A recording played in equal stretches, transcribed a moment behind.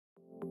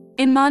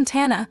In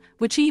Montana,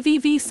 which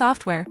EVV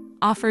software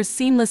offers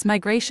seamless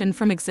migration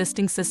from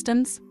existing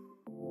systems?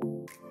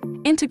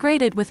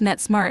 Integrated with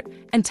NetSmart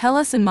and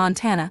TELUS in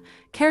Montana,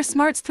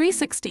 CareSmarts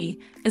 360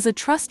 is a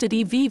trusted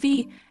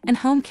EVV and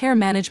home care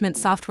management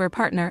software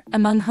partner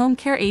among home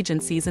care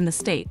agencies in the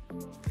state.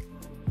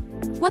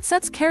 What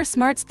sets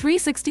CareSmarts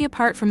 360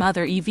 apart from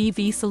other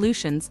EVV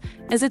solutions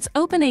is its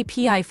open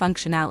API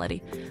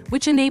functionality,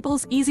 which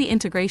enables easy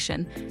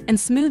integration and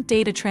smooth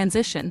data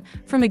transition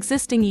from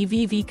existing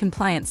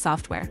EVV-compliant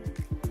software.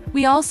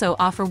 We also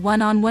offer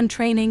one-on-one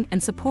training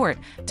and support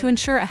to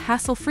ensure a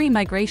hassle-free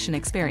migration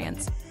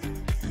experience.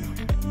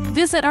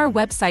 Visit our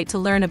website to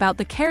learn about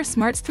the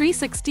CareSmarts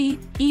 360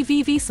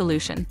 EVV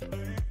solution.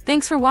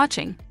 Thanks for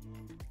watching.